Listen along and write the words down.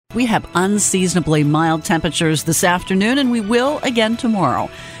We have unseasonably mild temperatures this afternoon, and we will again tomorrow.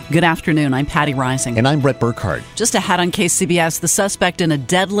 Good afternoon. I'm Patty Rising. And I'm Brett Burkhardt. Just ahead on KCBS, the suspect in a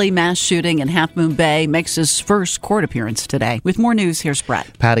deadly mass shooting in Half Moon Bay makes his first court appearance today. With more news, here's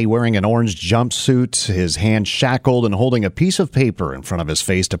Brett. Patty wearing an orange jumpsuit, his hands shackled, and holding a piece of paper in front of his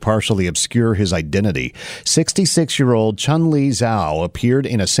face to partially obscure his identity. 66-year-old Chun-Li Zhao appeared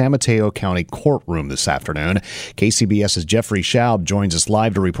in a San Mateo County courtroom this afternoon. KCBS's Jeffrey Schaub joins us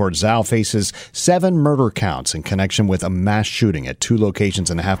live to report Zhao faces 7 murder counts in connection with a mass shooting at 2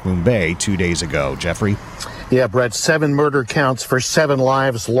 locations in Half Moon Bay 2 days ago. Jeffrey? Yeah, Brett, 7 murder counts for 7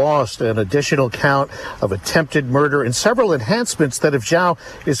 lives lost, an additional count of attempted murder, and several enhancements that if Zhao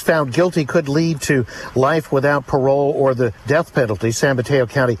is found guilty could lead to life without parole or the death penalty. San Mateo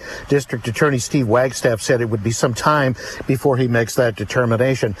County District Attorney Steve Wagstaff said it would be some time before he makes that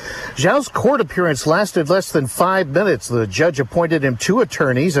determination. Zhao's court appearance lasted less than 5 minutes. The judge appointed him 2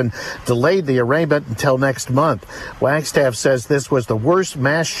 attorneys and delayed the arraignment until next month. Wagstaff says this was the worst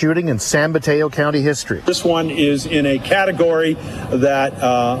mass shooting in San Mateo County history. This one is in a category that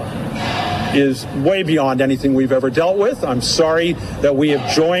is way beyond anything we've ever dealt with. I'm sorry that we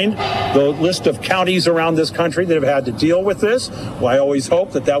have joined the list of counties around this country that have had to deal with this. Well, I always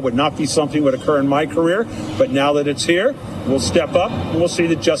hoped that that would not be something that would occur in my career, but now that it's here, we'll step up and we'll see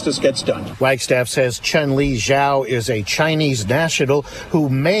that justice gets done. Wagstaff says Chun-Li Zhao is a Chinese national who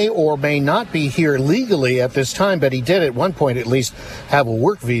may or may not be here legally at this time, but he did at one point at least have a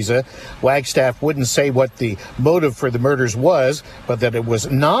work visa. Wagstaff wouldn't say what the motive for the murders was, but that it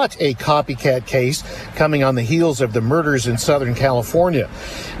was not a copycat case coming on the heels of the murders in Southern California.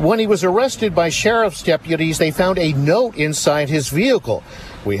 When he was arrested by sheriff's deputies, they found a note inside his vehicle.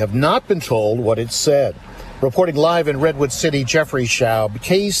 We have not been told what it said. Reporting live in Redwood City, Jeffrey Schaub,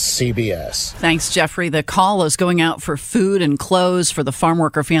 KCBS. Thanks, Jeffrey. The call is going out for food and clothes for the farm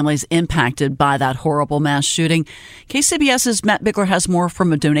worker families impacted by that horrible mass shooting. KCBS's Matt Bigler has more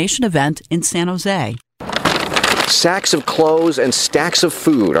from a donation event in San Jose. Sacks of clothes and stacks of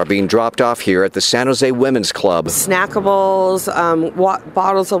food are being dropped off here at the San Jose Women's Club. Snackables,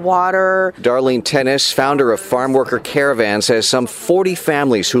 bottles of water. Darlene Tennis, founder of Farm Worker Caravan, says some 40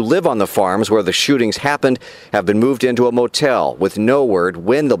 families who live on the farms where the shootings happened have been moved into a motel with no word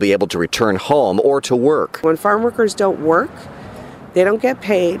when they'll be able to return home or to work. When farm workers don't work, they don't get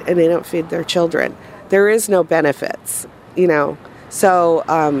paid and they don't feed their children. There is no benefits,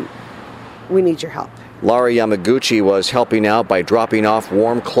 so we need your help. Laura Yamaguchi was helping out by dropping off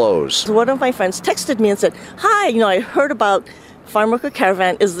warm clothes. One of my friends texted me and said, "Hi, I heard about Farm Worker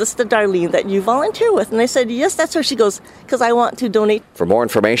Caravan. Is this the Darlene that you volunteer with?" And I said, "Yes, that's her." She goes, "Because I want to donate." For more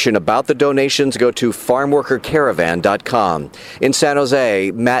information about the donations, go to farmworkercaravan.com. In San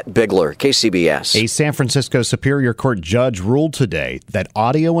Jose, Matt Bigler, KCBS. A San Francisco Superior Court judge ruled today that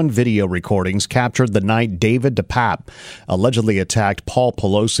audio and video recordings captured the night David DePape allegedly attacked Paul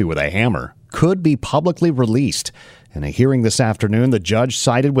Pelosi with a hammer could be publicly released. In a hearing this afternoon, the judge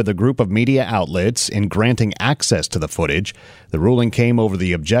sided with a group of media outlets in granting access to the footage. The ruling came over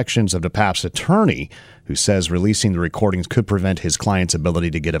the objections of DePape's attorney, who says releasing the recordings could prevent his client's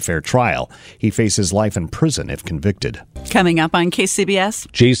ability to get a fair trial. He faces life in prison if convicted. Coming up on KCBS.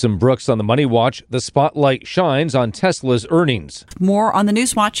 Jason Brooks on the Money Watch. The spotlight shines on Tesla's earnings. More on the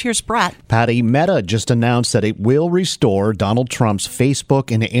News Watch. Here's Brett. Patty, Meta just announced that it will restore Donald Trump's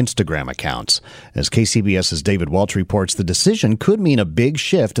Facebook and Instagram accounts. As KCBS's David Welch reports, the decision could mean a big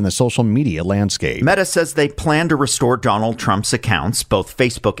shift in the social media landscape. Meta says they plan to restore Donald Trump's accounts, both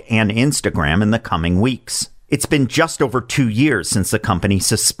Facebook and Instagram, in the coming weeks. It's been just over 2 years since the company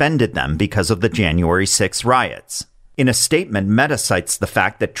suspended them because of the January 6 riots. In a statement, Meta cites the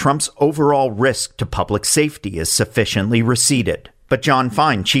fact that Trump's overall risk to public safety is sufficiently receded. But John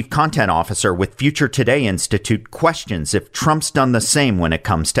Fine, Chief Content Officer with Future Today Institute, questions if Trump's done the same when it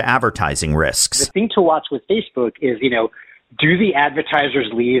comes to advertising risks. The thing to watch with Facebook is, do the advertisers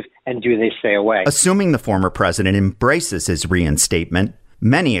leave and do they stay away? Assuming the former president embraces his reinstatement,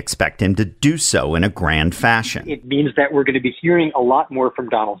 many expect him to do so in a grand fashion. It means that we're going to be hearing a lot more from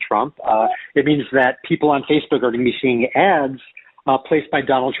Donald Trump. It means that people on Facebook are going to be seeing ads placed by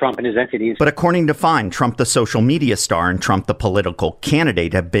Donald Trump and his entities. But according to Fine, Trump the social media star and Trump the political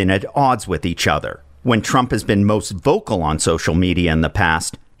candidate have been at odds with each other. When Trump has been most vocal on social media in the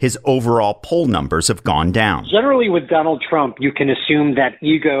past, his overall poll numbers have gone down. Generally with Donald Trump, you can assume that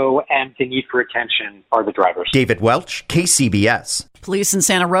ego and the need for attention are the drivers. David Welch, KCBS. Police in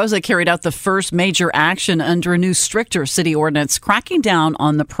Santa Rosa carried out the first major action under a new stricter city ordinance cracking down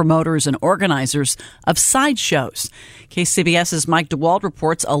on the promoters and organizers of sideshows. KCBS's Mike DeWald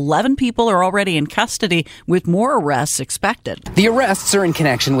reports 11 people are already in custody with more arrests expected. The arrests are in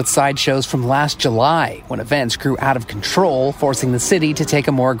connection with sideshows from last July when events grew out of control, forcing the city to take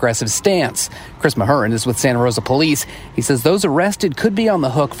a more aggressive stance. Chris Mahurin is with Santa Rosa Police. He says those arrested could be on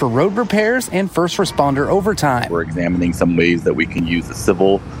the hook for road repairs and first responder overtime. We're examining some ways that we can use the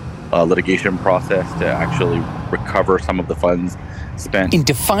civil litigation process to actually recover some of the funds spent. In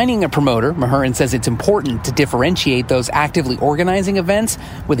defining a promoter, Mahurin says it's important to differentiate those actively organizing events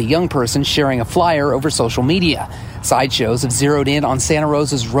with a young person sharing a flyer over social media. Sideshows have zeroed in on Santa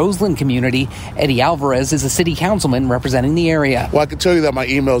Rosa's Roseland community. Eddie Alvarez is a city councilman representing the area. Well, I can tell you that my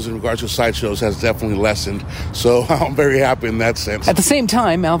emails in regards to sideshows has definitely lessened, so I'm very happy in that sense. At the same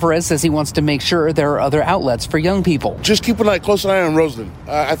time, Alvarez says he wants to make sure there are other outlets for young people. Just keep a close eye on Roseland.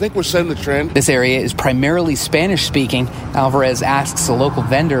 I think we're setting the trend. This area is primarily Spanish-speaking. Alvarez asks a local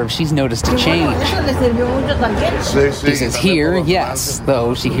vendor if she's noticed a change. She says here, yes,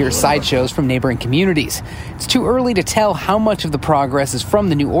 though she hears sideshows from neighboring communities. It's too early to tell how much of the progress is from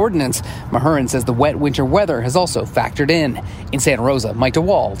the new ordinance. Mahurin says the wet winter weather has also factored in. In Santa Rosa, Mike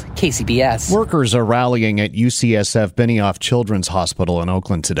DeWald, KCBS. Workers are rallying at UCSF Benioff Children's Hospital in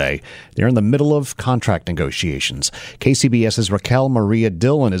Oakland today. They're in the middle of contract negotiations. KCBS's Raquel Maria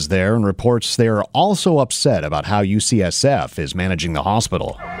Dillon is there and reports they are also upset about how UCSF is managing the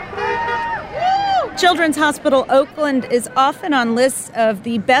hospital. Children's Hospital Oakland is often on lists of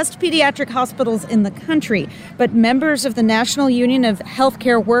the best pediatric hospitals in the country, but members of the National Union of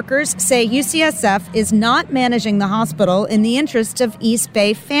Healthcare Workers say UCSF is not managing the hospital in the interest of East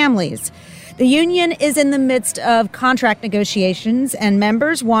Bay families. The union is in the midst of contract negotiations, and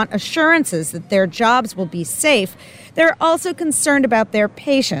members want assurances that their jobs will be safe. They're also concerned about their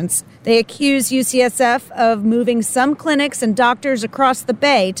patients. They accuse UCSF of moving some clinics and doctors across the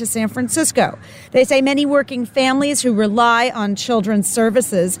bay to San Francisco. They say many working families who rely on children's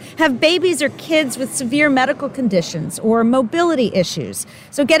services have babies or kids with severe medical conditions or mobility issues.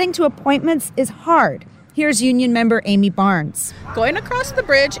 So getting to appointments is hard. Here's union member Amy Barnes. Going across the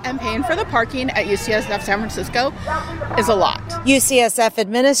bridge and paying for the parking at UCSF San Francisco is a lot. UCSF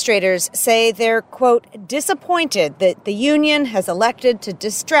administrators say they're, quote, disappointed that the union has elected to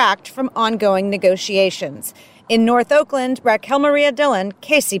distract from ongoing negotiations. In North Oakland, Raquel Maria Dillon,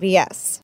 KCBS.